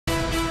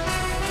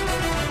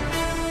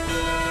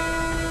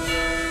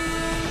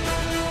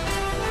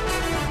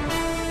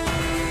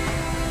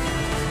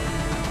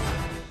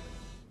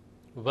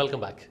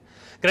Welcome back.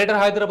 Greater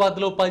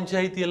హైదరాబాద్లో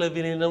పంచాయతీల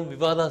విలీనం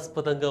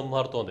వివాదాస్పదంగా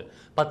మారుతోంది.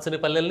 పచ్చని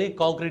పల్లెల్ని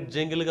కాంక్రీట్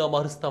జంగిల్గా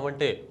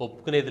మారుస్తామంటే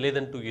ఒప్పుకునేది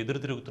లేదంటూ ఎదురు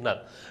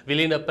తిరుగుతున్నారు.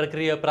 విలీన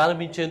ప్రక్రియ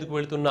ప్రారంభించేందుకు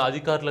వెళుతున్న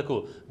అధికారులకు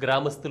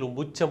గ్రామస్తులు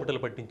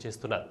ముచ్చెమటలు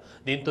పట్టించేస్తున్నారు.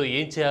 దీంతో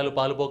ఏం చేయాలో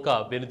పాలుపోక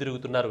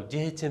వెనుదిరుగుతున్నారు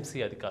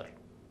జీహెచ్ఎంసీ అధికారులు.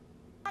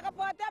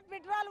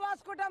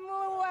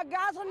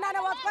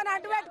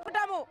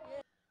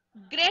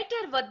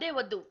 గ్రేటర్ వద్దే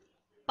వద్దు,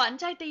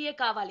 పంచాయతీయే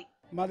కావాలి.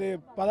 మాది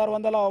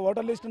 1600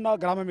 ఓటర్ లిస్ట్ ఉన్న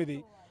గ్రామం ఇది.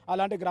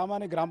 అలాంటి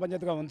గ్రామాన్ని గ్రామ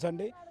పంచాయతీగా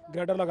ఉంచండి,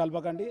 గ్రేటర్లో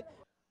కలపకండి.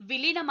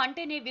 విలీనం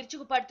అంటేనే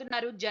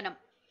విరుచుకుపడుతున్నారు జనం.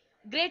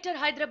 గ్రేటర్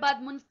హైదరాబాద్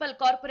మున్సిపల్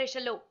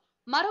కార్పొరేషన్లో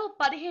మరో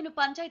 15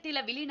 పంచాయతీల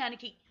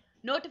విలీనానికి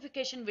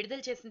నోటిఫికేషన్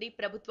విడుదల చేసింది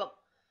ప్రభుత్వం.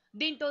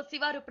 దీంతో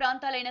శివారు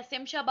ప్రాంతాలైన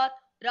శంషాబాద్,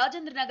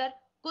 రాజేంద్ర నగర్,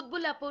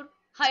 కుత్బుల్లాపూర్,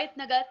 హయత్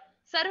నగర్,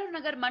 సరూర్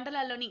నగర్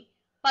మండలాల్లోని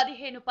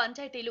 15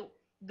 పంచాయతీలు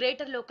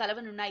గ్రేటర్లో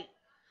కలవనున్నాయి.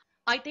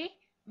 అయితే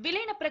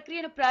విలీన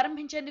ప్రక్రియను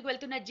ప్రారంభించేందుకు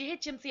వెళ్తున్న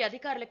జీహెచ్ఎంసీ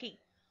అధికారులకి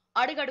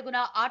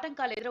అడుగడుగునా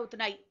ఆటంకాలు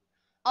ఎదురవుతున్నాయి.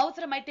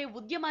 అవసరమైతే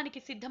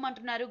ఉద్యమానికి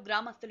సిద్ధమంటున్నారు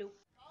గ్రామస్తులు.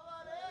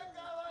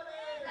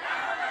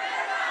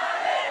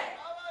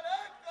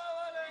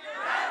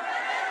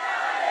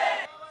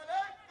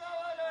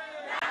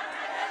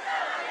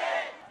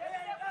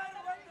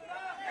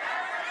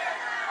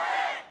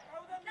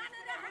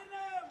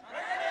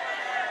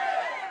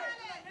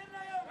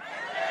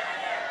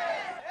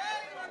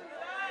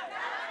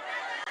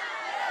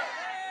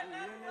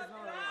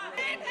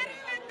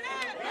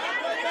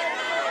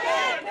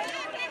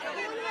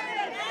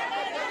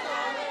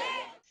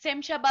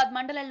 శంషాబాద్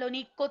మండలంలోని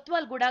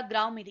కొత్వాల్గూడ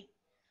గ్రామం ఇది.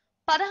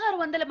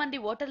 1600 మంది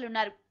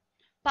ఓటర్లున్నారు.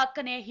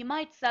 పక్కనే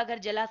హిమాయత్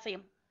సాగర్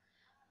జలాశయం.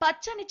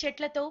 పచ్చని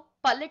చెట్లతో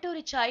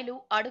పల్లెటూరి ఛాయలు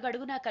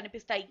అడుగడుగునా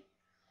కనిపిస్తాయి.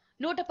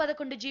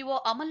 111 జీవో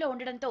అమల్లో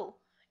ఉండడంతో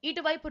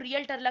ఇటువైపు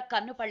రియల్టర్ల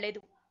కన్ను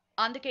పడలేదు.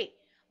 అందుకే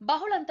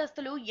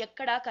బహుళంతస్తులు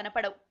ఎక్కడా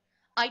కనపడవు.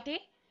 అయితే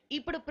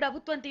ఇప్పుడు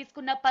ప్రభుత్వం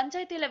తీసుకున్న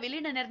పంచాయతీల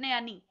విలీన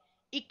నిర్ణయాన్ని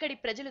ఇక్కడి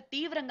ప్రజలు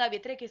తీవ్రంగా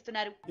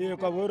వ్యతిరేకిస్తున్నారు. ఈ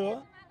యొక్క ఊరు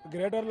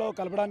గ్రేటర్లో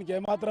కలపడానికి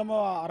ఏమాత్రమో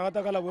అర్హత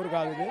గల ఊరు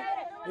కాదు ఇది.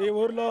 ఈ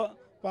ఊరిలో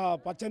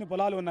పచ్చని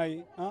పొలాలు ఉన్నాయి.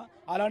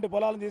 అలాంటి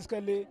పొలాలను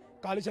తీసుకెళ్లి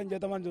కాలుష్యం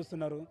చేద్దామని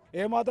చూస్తున్నారు.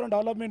 ఏమాత్రం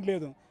డెవలప్మెంట్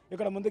లేదు.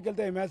 ఇక్కడ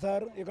ముందుకెళ్తే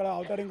ఎంఎస్ఆర్, ఇక్కడ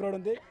ఔటర్ రింగ్ రోడ్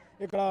ఉంది,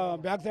 ఇక్కడ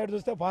బ్యాక్ సైడ్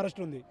చూస్తే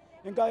ఫారెస్ట్ ఉంది.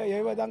 ఇంకా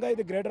ఏ విధంగా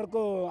ఇది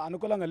గ్రేటర్కు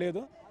అనుకూలంగా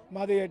లేదు.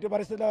 మాది ఎట్టి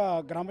పరిస్థితుల్లో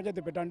గ్రామ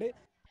పంచాయతీ పెట్టండి.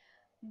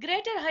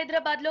 గ్రేటర్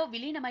హైదరాబాద్ లో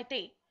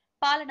విలీనమైతే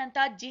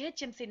పాలనంతా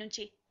జీహెచ్ఎంసీ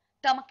నుంచి.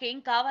 తమకేం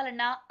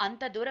కావాలన్నా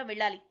అంత దూరం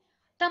వెళ్ళాలి.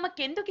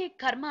 తమకెందుకీ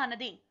కర్మ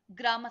అన్నది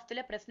గ్రామస్తుల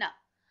ప్రశ్న.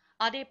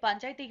 అదే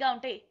పంచాయతీగా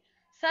ఉంటే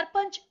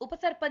సర్పంచ్, ఉప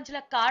సర్పంచ్ల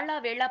కాళ్లా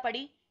వేళ్లా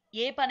పడి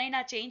ఏ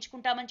పనైనా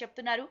చేయించుకుంటామని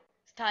చెప్తున్నారు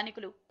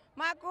స్థానికులు.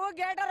 మాకు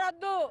గేటర్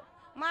వద్దు,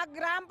 మాకు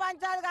గ్రామ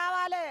పంచాయతీ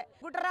కావాలి.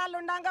 గుట్టరాళ్ళు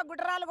ఉండంగా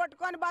గుట్టరాళ్ళు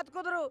కొట్టుకొని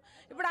బతుకుదురు.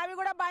 ఇప్పుడు అవి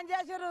కూడా బంద్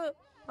చేసిరు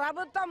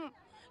ప్రభుత్వం.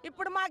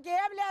 ఇప్పుడు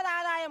మాకేం లేదు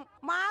ఆదాయం.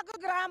 మాకు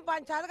గ్రామ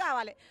పంచాయతీ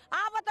కావాలి.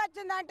 ఆపత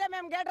వచ్చిందంటే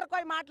మేము గేటర్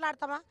పోయి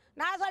మాట్లాడతామా?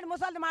 నా సైడ్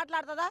ముసలిది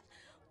మాట్లాడుతుందా?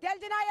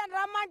 తెలిసిన ఆయన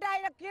రమ్మంటే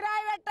ఆయన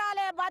కిరాయి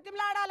పెట్టాలి,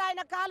 బతిమలాడాలి,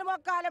 ఆయన కాలు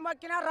మొక్కాలి.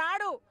 మొక్కిన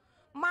రాడు.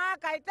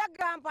 మాకైతే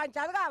గ్రామ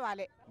పంచాయతీ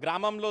కావాలి.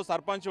 గ్రామంలో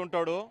సర్పంచ్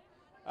ఉంటాడు.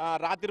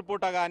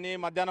 రాత్రిపూట కానీ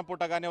మధ్యాహ్నం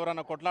పూట కానీ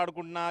ఎవరైనా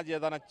కొట్లాడుకుంటున్నా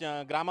ఏదైనా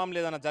గ్రామంలో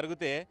ఏదైనా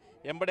జరిగితే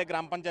ఎంబడే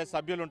గ్రామ పంచాయతీ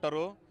సభ్యులు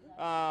ఉంటారు.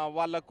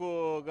 వాళ్లకు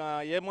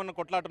ఏమన్నా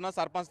కొట్లాడుతున్నా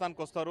సర్పంచ్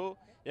స్థానానికి వస్తారు.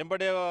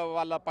 ఎంబడే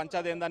వాళ్ళ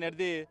పంచాయతీ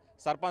ఏందనేది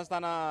సర్పంచ్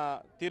స్థాన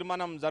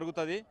తీర్మానం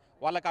జరుగుతుంది.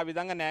 వాళ్ళకి ఆ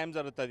విధంగా న్యాయం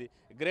జరుగుతుంది.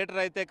 గ్రేటర్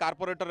అయితే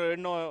కార్పొరేటర్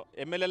ఎన్నో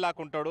ఎమ్మెల్యే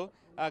లాగా ఉంటాడు.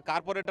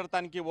 కార్పొరేటర్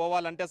తనకి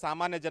పోవాలంటే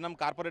సామాన్య జనం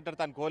కార్పొరేటర్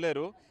తనకి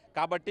పోలేరు.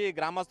 కాబట్టి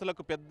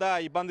గ్రామస్తులకు పెద్ద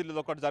ఇబ్బందులు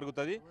ఒకటి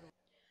జరుగుతుంది.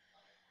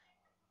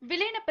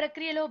 విలీన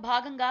ప్రక్రియలో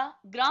భాగంగా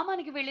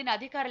గ్రామానికి వెళ్లిన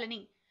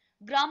అధికారులని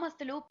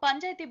గ్రామస్తులు,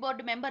 పంచాయతీ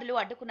బోర్డు మెంబర్లు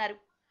అడ్డుకున్నారు.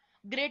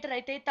 గ్రేటర్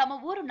అయితే తమ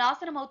ఊరు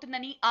నాశనం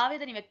అవుతుందని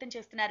ఆవేదన వ్యక్తం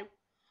చేస్తున్నారు.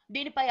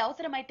 దీనిపై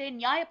అవసరమైతే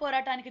న్యాయ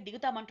పోరాటానికి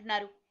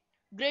దిగుతామంటున్నారు.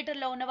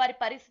 గ్రేటర్లో ఉన్న వారి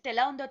పరిస్థితి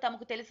ఎలా ఉందో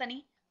తమకు తెలుసని,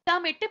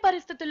 తాము ఎట్టి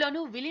పరిస్థితుల్లోనూ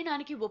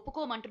విలీనానికి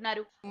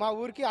ఒప్పుకోమంటున్నారు. మా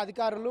ఊరికి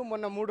అధికారులు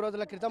మొన్న 3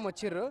 రోజుల క్రితం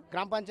వచ్చిర్రు.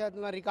 గ్రామ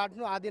పంచాయతీల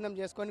రికార్డును ఆధీనం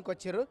చేసుకొని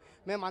వచ్చిర్రు.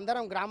 మేము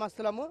అందరం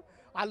గ్రామస్తులము.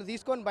 వాళ్ళు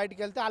తీసుకొని బయటికి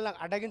వెళ్తే వాళ్ళని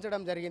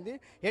అడ్డగించడం జరిగింది.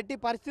 ఎట్టి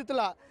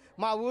పరిస్థితుల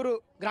మా ఊరు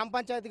గ్రామ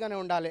పంచాయతీగానే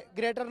ఉండాలి,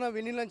 గ్రేటర్ను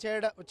విలీనం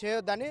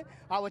చేయొద్దని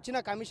ఆ వచ్చిన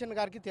కమిషన్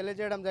గారికి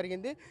తెలియజేయడం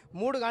జరిగింది.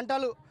 3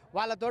 గంటలు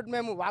వాళ్ళతోటి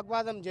మేము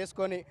వాగ్వాదం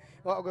చేసుకొని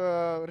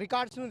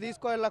రికార్డ్స్ను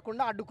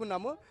తీసుకెళ్లకుండా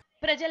అడ్డుకున్నాము.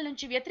 ప్రజల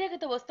నుంచి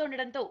వ్యతిరేకత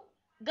వస్తుండటంతో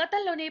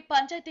గతంలోనే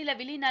పంచాయతీల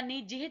విలీనాన్ని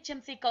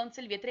జీహెచ్ఎంసీ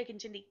కౌన్సిల్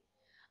వ్యతిరేకించింది.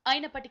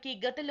 అయినప్పటికీ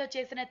గతంలో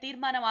చేసిన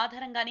తీర్మానం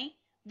ఆధారంగానే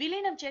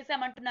విలీనం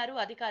చేశామంటున్నారు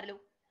అధికారులు.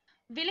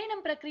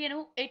 విలీనం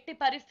ప్రక్రియను ఎట్టి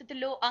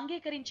పరిస్థితుల్లో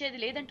అంగీకరించేది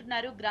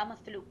లేదంటున్నారు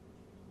గ్రామస్తులు.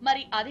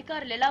 మరి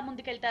అధికారులు ఎలా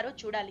ముందుకెళ్తారో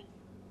చూడాలి.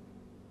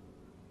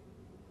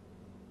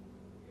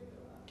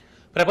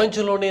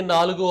 ప్రపంచంలోనే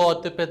 4వ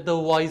అతిపెద్ద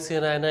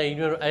వాయుసేన అయిన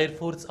ఇండియన్ ఎయిర్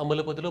ఫోర్స్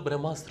అమలుపతిలో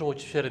బ్రహ్మాస్త్రం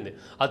వచ్చి చేరింది.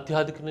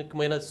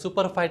 అత్యాధునికమైన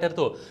సూపర్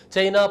ఫైటర్తో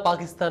చైనా,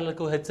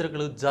 పాకిస్తాన్లకు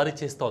హెచ్చరికలు జారీ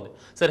చేస్తోంది.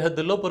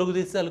 సరిహద్దుల్లో పొరుగు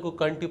దేశాలకు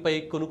కంటిపై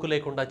కొనుకు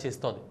లేకుండా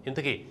చేస్తోంది.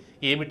 ఇంతకీ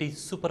ఏమిటి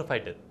సూపర్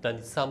ఫైటర్?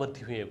 దాని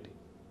సామర్థ్యం ఏమిటి?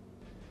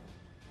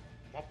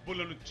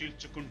 మబ్బులను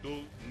చీల్చుకుంటూ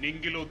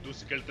నింగిలో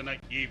దూసుకెళ్తున్న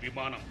ఈ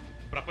విమానం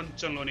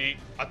ప్రపంచంలోనే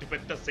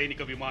అతిపెద్ద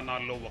సైనిక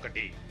విమానాల్లో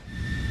ఒకటి.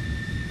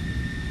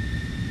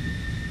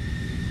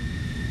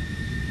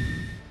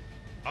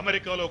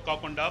 అమెరికాలో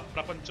కాకుండా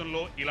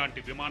ప్రపంచంలో ఇలాంటి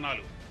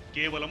విమానాలు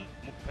కేవలం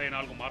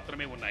 34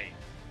 మాత్రమే ఉన్నాయి.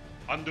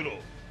 అందులో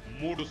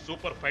 3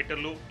 సూపర్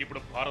ఫైటర్లు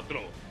ఇప్పుడు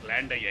భారత్లో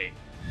ల్యాండ్ అయ్యాయి.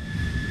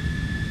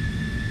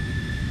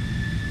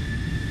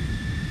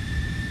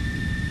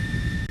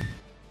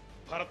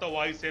 భారత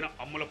వాయుసేన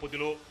అమ్ముల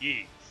పొదిలో ఈ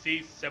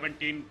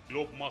C-17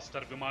 గ్లోబ్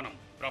మాస్టర్ విమానం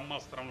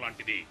బ్రహ్మాస్త్రం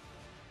లాంటిది.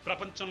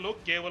 ప్రపంచంలో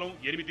కేవలం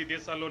 8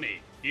 దేశాల్లోనే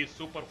ఈ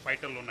సూపర్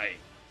ఫైటర్లున్నాయి.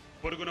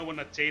 పొరుగున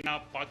ఉన్న చైనా,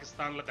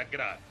 పాకిస్తాన్ల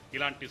దగ్గర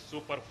ఇలాంటి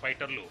సూపర్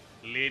ఫైటర్లు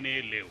లేనే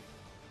లేవు.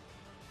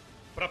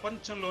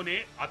 ప్రపంచంలోనే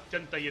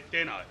అత్యంత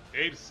ఎత్తైన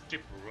ఎయిర్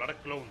స్ట్రిప్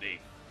లడఖ్లో ఉంది.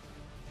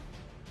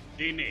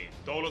 దీన్ని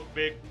Daulat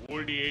Baig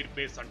old air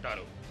base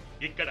అంటారు.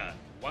 ఇక్కడ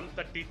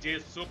 130J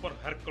super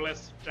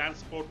Hercules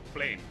transport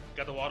plane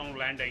గత వారం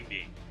ల్యాండ్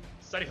అయింది.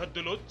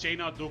 సరిహద్దులో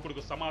చైనా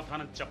దూకుడుకు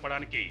సమాధానం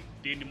చెప్పడానికి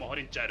దీన్ని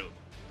మోహరించారు.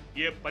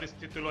 ఏ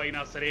పరిస్థితుల్లో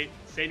అయినా సరే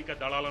సైనిక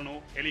దళాలను,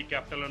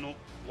 హెలికాప్టర్లను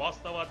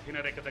వాస్తవాధీన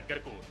రేఖ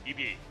దగ్గరకు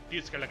ఇది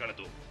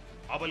తీసుకెళ్లగలదు.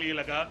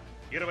 అవలీలగా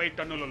 20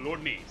 టన్నుల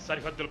లోడ్ని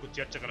సరిహద్దులకు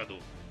చేర్చగలదు.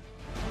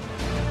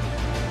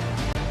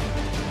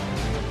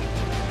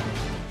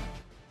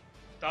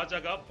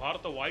 తాజాగా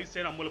భారత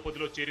వాయుసేన అమ్ముల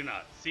పొదిలో చేరిన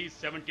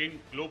C-17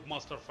 గ్లోబ్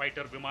మాస్టర్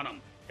ఫైటర్ విమానం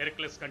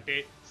హెర్క్యులస్ కంటే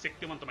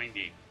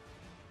శక్తివంతమైంది.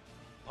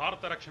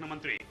 భారత రక్షణ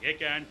మంత్రి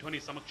ఏకే యాంటోనీ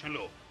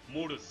సమక్షంలో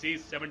 3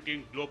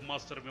 C-17 గ్లోబ్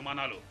మాస్టర్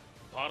విమానాలు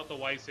భారత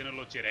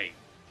వాయుసేనలో చేరాయి.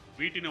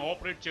 వీటిని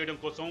ఆపరేట్ చేయడం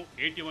కోసం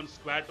 81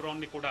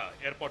 స్క్వాడ్రాన్ ని కూడా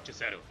ఏర్పాటు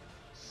చేశారు.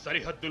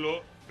 సరిహద్దులో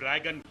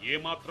డ్రాగన్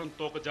ఏమాత్రం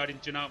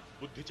తోకజాడించినా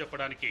బుద్ధి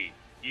చెప్పడానికి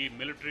ఈ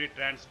మిలిటరీ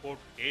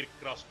ట్రాన్స్పోర్ట్ ఎయిర్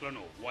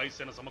క్రాఫ్ట్లను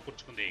వాయుసేన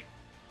సమకూర్చుకుంది.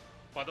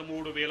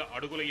 13,000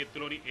 అడుగుల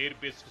ఎత్తులోని ఎయిర్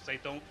బేస్ కు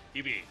సైతం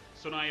ఇవి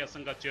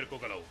సునాయాసంగా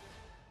చేరుకోగలవు.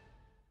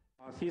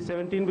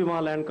 C-17 भी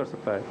वहाँ लैंड कर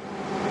सकता है.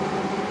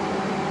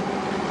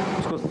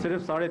 उसको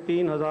सिर्फ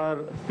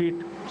 3,500 फीट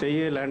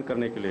चाहिए लैंड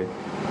करने के लिए.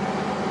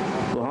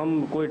 तो हम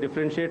कोई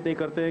डिफ्रेंशिएट नहीं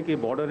करते हैं कि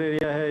बॉर्डर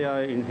एरिया है या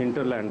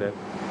हिंटरलैंड है.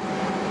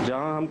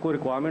 जहाँ हमको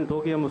रिक्वायरमेंट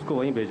होगी हम उसको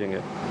वहीं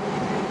भेजेंगे.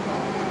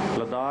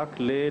 लद्दाख,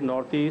 ले,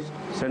 north east,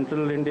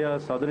 central India,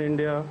 southern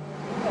India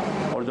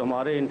और जो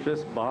हमारे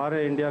इंटरेस्ट बाहर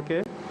है इंडिया के,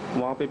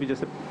 वहाँ पे भी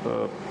जैसे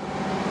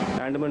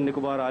अंडमान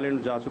निकोबार आइलैंड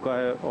जा चुका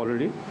है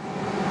ऑलरेडी,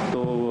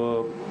 तो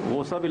वो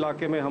सब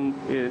इलाके में हम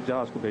ये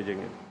जहाज को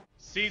भेजेंगे.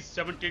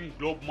 C-17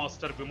 గ్లోబ్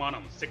మాస్టర్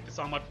విమానం శక్తి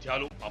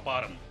సామర్థ్యాలు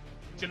అపారం.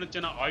 చిన్న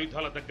చిన్న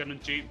ఆయుధాల దగ్గర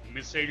నుంచి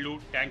మిసైళ్లు,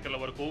 ట్యాంకర్ల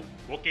వరకు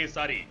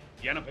ఒకేసారి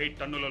 80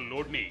 టన్నుల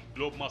లోడ్ ని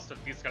గ్లోబ్ మాస్టర్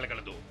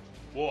తీసుకెళ్లగలదు.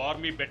 ఓ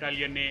ఆర్మీ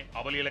బెటాలియన్ నే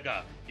అవలీలగా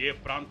ఏ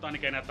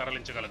ప్రాంతానికైనా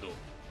తరలించగలదు.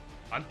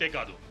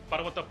 అంతేకాదు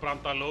పర్వత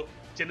ప్రాంతాల్లో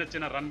చిన్న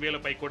చిన్న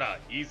రన్వేలపై కూడా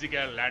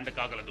ఈజీగా land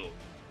కాగలదు.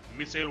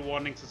 Missile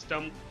warning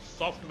system,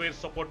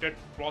 software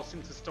supported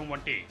processing system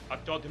వంటి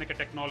అత్యాధునిక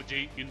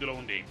టెక్నాలజీ ఇందులో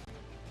ఉంది.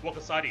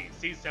 ఒకసారి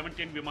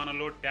C-17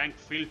 విమానంలో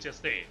ట్యాంక్ ఫిల్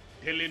చేస్తే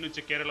ఢిల్లీ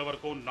నుంచి కేరళ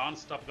వరకు నాన్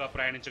స్టాప్ గా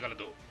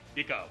ప్రయాణించగలదు.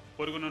 ఇక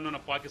పొరుగునున్న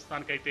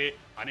పాకిస్తాన్ కైతే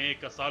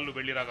అనేక సార్లు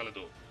వెళ్లి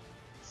రాగలదు.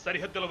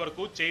 సరిహద్దుల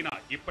వరకు చైనా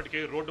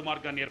ఇప్పటికే రోడ్డు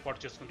మార్గాన్ని ఏర్పాటు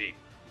చేసుకుంది.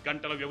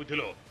 గంటల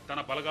వ్యవధిలో తన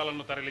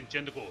బలగాలను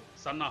తరలించేందుకు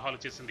సన్నాహాలు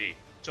చేసింది.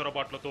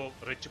 చొరబాట్లతో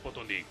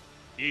రెచ్చిపోతుంది.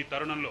 ఈ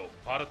తరుణంలో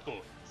భారత్కు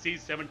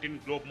C-17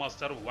 గ్లోబ్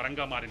మాస్టర్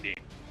వరంగా మారింది.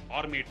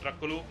 ఆర్మీ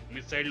ట్రక్కులు,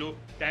 మిసైళ్లు,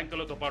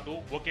 ట్యాంకులతో పాటు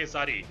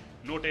ఒకేసారి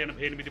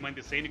 188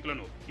 మంది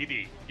సైనికులను ఇది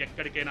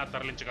ఎక్కడికైనా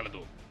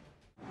తరలించగలదు.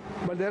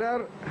 But there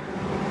are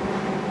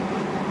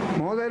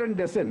more than a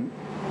dozen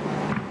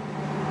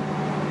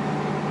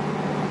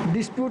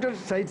disputed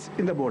sites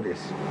in the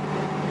borders.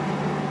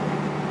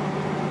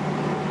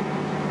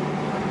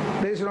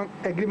 There is no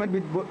agreement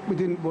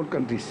between both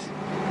countries.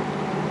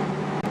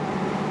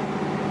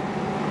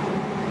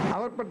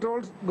 Our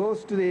patrols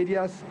goes to the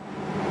areas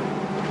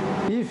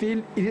we feel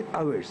it is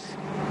ours.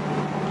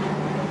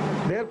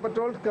 Their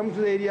patrols comes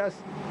to the areas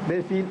they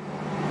feel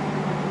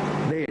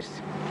theirs.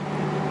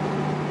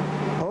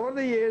 Over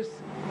the years,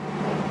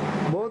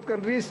 both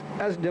countries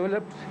has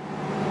developed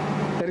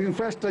their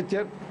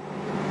infrastructure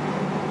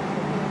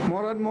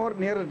more and more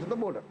nearer to the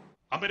border.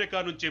 America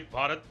నుంచి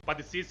Bharat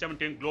 10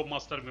 C-17 globe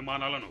master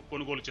విమానాలను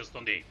కొనుగోలు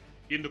చేస్తోంది.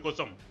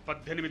 ఇందుకోసం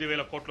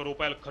 18,000 కోట్ల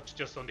రూపాయలు ఖర్చు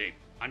చేస్తోంది.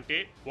 అంటే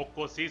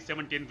ఒక్కో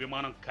C-17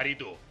 విమానం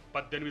ఖరీదు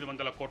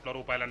 1,800 కోట్ల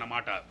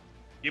రూపాయలన్నమాట.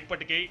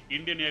 ఇప్పటికే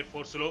ఇండియన్ ఎయిర్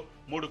ఫోర్స్ లో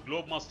 3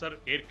 గ్లోబ్ మాస్టర్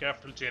ఎయిర్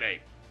క్రాఫ్ట్లు చేరాయి.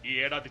 ఈ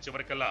ఏడాది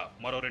చివరికల్లా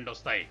మరో 2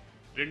 వస్తాయి.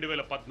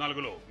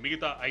 2014లో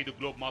మిగతా 5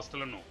 గ్లోబ్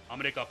మాస్టర్లను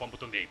అమెరికా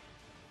పంపుతుంది.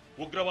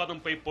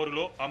 ఉగ్రవాదంపై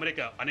పోరులో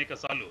అమెరికా అనేక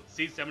సార్లు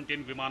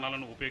C-17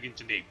 విమానాలను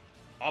ఉపయోగించింది.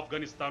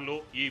 ఆఫ్ఘనిస్తాన్లో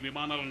ఈ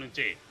విమానాల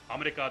నుంచే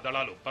అమెరికా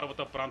దళాలు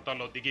పర్వత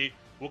ప్రాంతాల్లో దిగి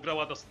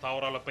ఉగ్రవాద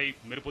స్థావరాలపై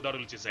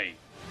మెరుపుదాడులు చేశాయి.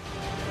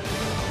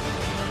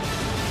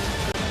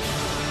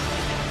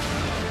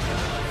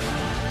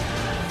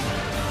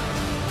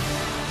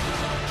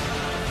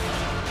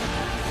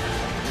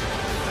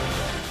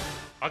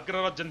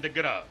 అగ్రరాజ్యం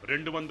దగ్గర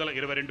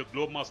 222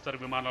 గ్లోబ్ మాస్టర్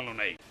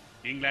విమానాలున్నాయి.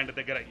 ఇంగ్లాండ్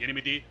దగ్గర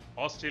 8,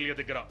 ఆస్ట్రేలియా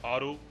దగ్గర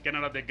 6,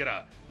 కెనడా దగ్గర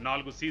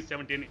 4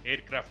 C-17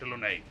 ఎయిర్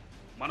క్రాఫ్ట్లున్నాయి.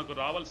 మనకు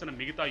రావాల్సిన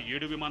మిగతా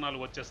 7 విమానాలు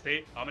వచ్చేస్తే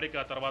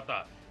అమెరికా తర్వాత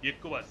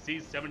ఎక్కువ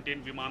C-17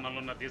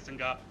 విమానాలున్న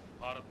దేశంగా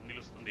భారత్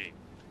నిలుస్తుంది.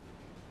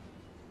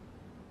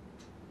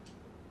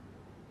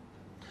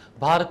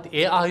 భారత్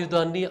ఏ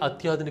ఆయుధాన్ని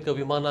అత్యాధునిక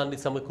విమానాన్ని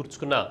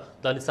సమకూర్చుకున్నా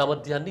దాని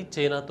సామర్థ్యాన్ని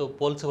చైనాతో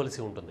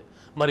పోల్చవలసి ఉంటుంది.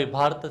 మరి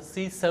భారత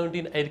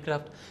C-17 air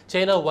craft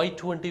China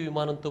Y-20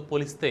 విమానంతో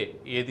పోలిస్తే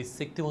ఏది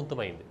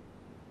శక్తివంతమైంది?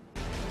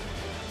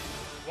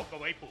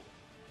 ఒకవైపు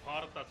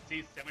భారత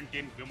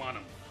C-17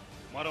 విమానం,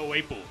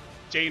 మరోవైపు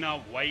చైనా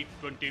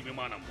Y-20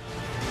 విమానం.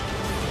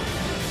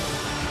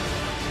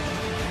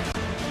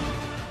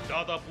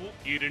 దాదాపు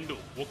ఈ రెండు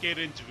ఒకే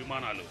రేంజ్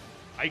విమానాలు.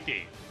 అయితే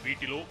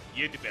వీటిలో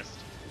ఏది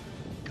బెస్ట్?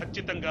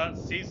 ఖచ్చితంగా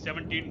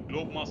C-17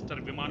 గ్లోబ్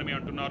మాస్టర్ విమానమే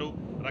అంటున్నారు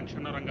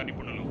రక్షణ రంగ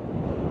నిపుణులు.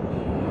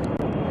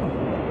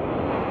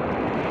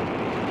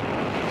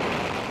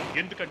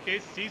 ఎందుకంటే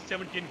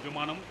C-17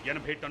 విమానం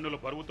 80 టన్నుల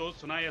బరువుతో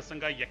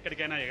సునాయాసంగా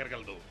ఎక్కడికైనా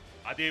ఎగరగలదు.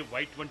 అదే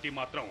Y-20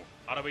 మాత్రం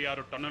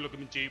 66 టన్నులకు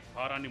మించి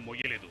భారాన్ని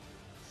మోయలేదు.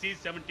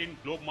 C-17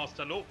 గ్లోబ్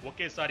మాస్టర్లో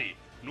ఒకేసారి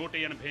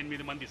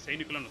 188 మంది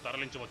సైనికులను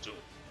తరలించవచ్చు.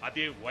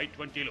 అదే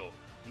Y-20లో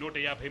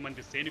 150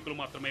 మంది సైనికులు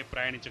మాత్రమే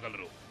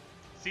ప్రయాణించగలరు.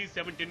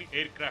 C-17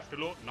 ఎయిర్ క్రాఫ్ట్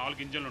లో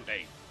 4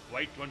 ఇంజన్లుంటాయి.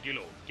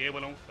 Y-20లో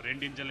కేవలం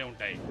 2 ఇంజన్లే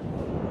ఉంటాయి.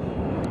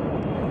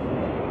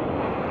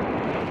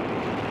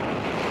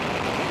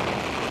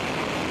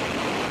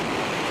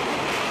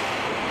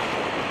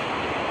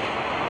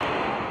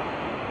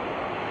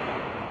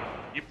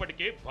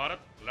 ఇప్పటికే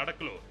భారత్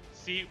లడఖ్లో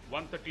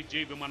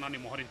C-130J విమానాన్ని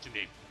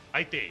మోహరించింది.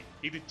 అయితే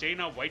ఇది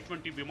చైనా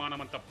Y-20 విమానం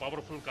అంత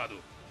పవర్ఫుల్ కాదు.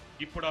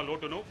 ఇప్పుడు ఆ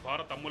లోటును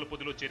భారత్ అమ్ముల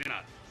పొదిలో చేరిన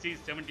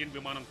C-17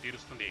 విమానం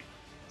తీరుస్తుంది.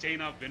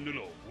 చైనా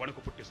వెన్నులో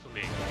వణుకు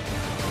పుట్టిస్తుంది.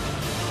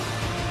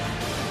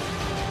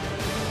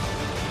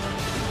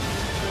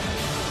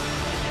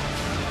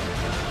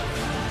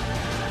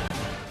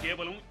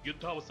 కేవలం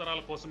యుద్ధ అవసరాల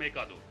కోసమే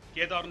కాదు,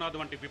 కేదార్నాథ్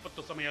వంటి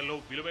విపత్తు సమయాల్లో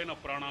విలువైన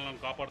ప్రాణాలను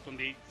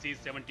కాపాడుతుంది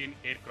C-17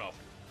 ఎయిర్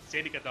క్రాఫ్ట్.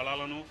 సైనిక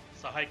దళాలను,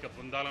 సహాయక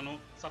బృందాలను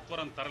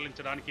సత్వరం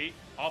తరలించడానికి,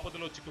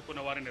 ఆపదలో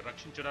చిక్కుకున్న వారిని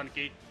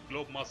రక్షించడానికి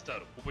గ్లోబ్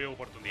మాస్టర్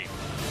ఉపయోగపడుతుంది.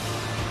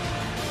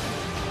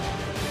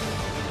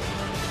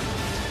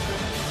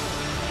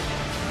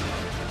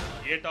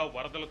 ఏటా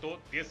వరదలతో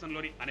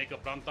దేశంలోని అనేక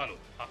ప్రాంతాలు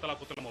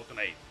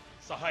అతలాకుతలమవుతున్నాయి.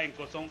 సహాయం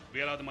కోసం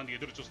వేలాది మంది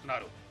ఎదురు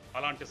చూస్తున్నారు.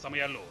 అలాంటి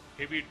సమయాల్లో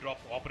హెవీ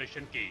డ్రాప్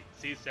ఆపరేషన్ కి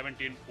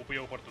C-17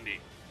 ఉపయోగపడుతుంది.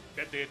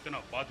 పెద్ద ఎత్తున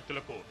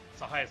బాధితులకు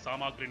సహాయ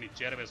సామాగ్రిని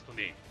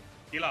చేరవేస్తుంది.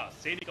 ఇలా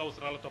సైనిక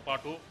అవసరాలతో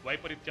పాటు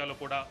వైపరీత్యాలు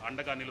కూడా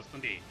అండగా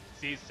నిలుస్తుంది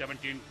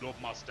C-17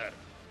 గ్లోబ్ మాస్టర్.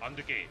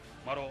 అందుకే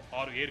మరో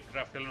 6 ఎయిర్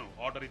క్రాఫ్ట్లను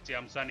ఆర్డర్ ఇచ్చే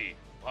అంశాన్ని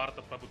భారత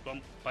ప్రభుత్వం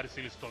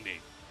పరిశీలిస్తోంది.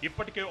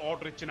 ఇప్పటికే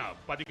ఆర్డర్ ఇచ్చిన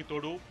 10కి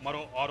తోడు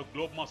మరో 6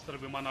 గ్లోబ్ మాస్టర్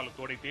విమానాలు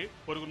తోడైతే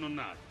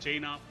పొరుగునున్న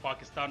చైనా,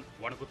 పాకిస్తాన్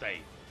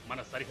వణుకుతాయి. మన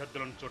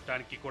సరిహద్దులను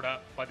చూడటానికి కూడా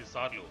 10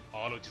 సార్లు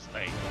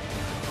ఆలోచిస్తాయి.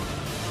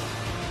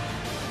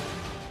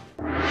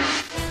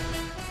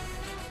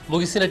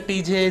 ముగిసిన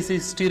TJAC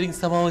స్టీరింగ్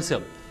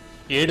సమావేశం.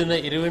 7న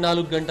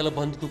 24 గంటల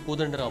బంద్కు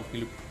కోదండరాం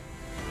పిలుపు.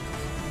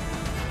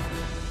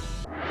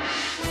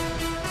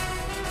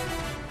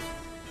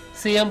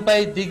 సీఎంపై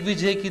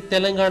దిగ్విజయ్కి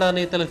తెలంగాణ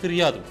నేతల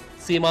ఫిర్యాదు.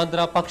 సీమాంధ్ర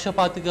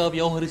పక్షపాతిగా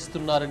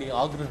వ్యవహరిస్తున్నారని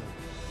ఆగ్రహం.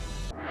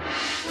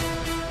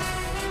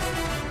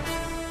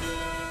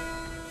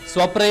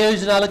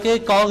 స్వప్రయోజనాలకే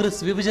కాంగ్రెస్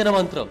విభజన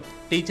మంత్రం.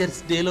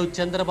 టీచర్స్ డేలో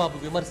చంద్రబాబు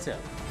విమర్శ.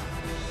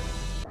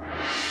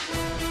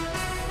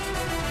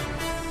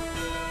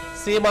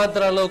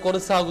 సీమాంధ్రలో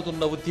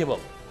కొనసాగుతున్న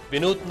ఉద్యమం.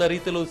 వినూత్న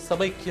రీతిలో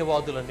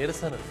సమైక్యవాదుల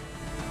నిరసనలు.